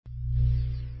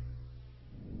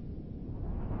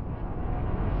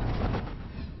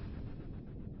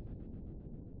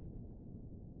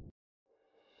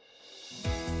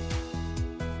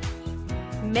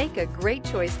Make a great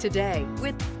choice today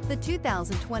with the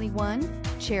 2021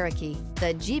 Cherokee.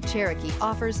 The Jeep Cherokee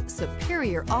offers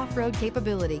superior off-road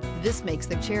capability. This makes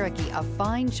the Cherokee a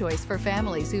fine choice for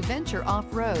families who venture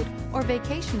off-road or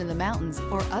vacation in the mountains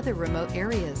or other remote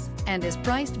areas, and is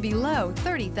priced below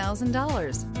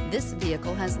 $30,000. This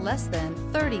vehicle has less than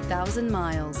 30,000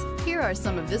 miles. Here are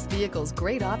some of this vehicle's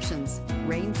great options: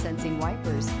 rain-sensing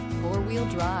wipers, four-wheel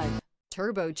drive,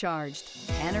 turbocharged,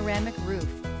 panoramic roof,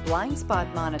 blind spot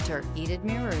monitor, heated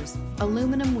mirrors,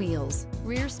 aluminum wheels,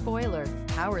 rear spoiler,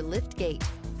 power lift gate,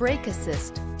 brake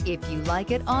assist. If you like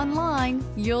it online,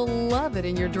 you'll love it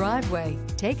in your driveway.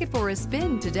 Take it for a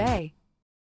spin today.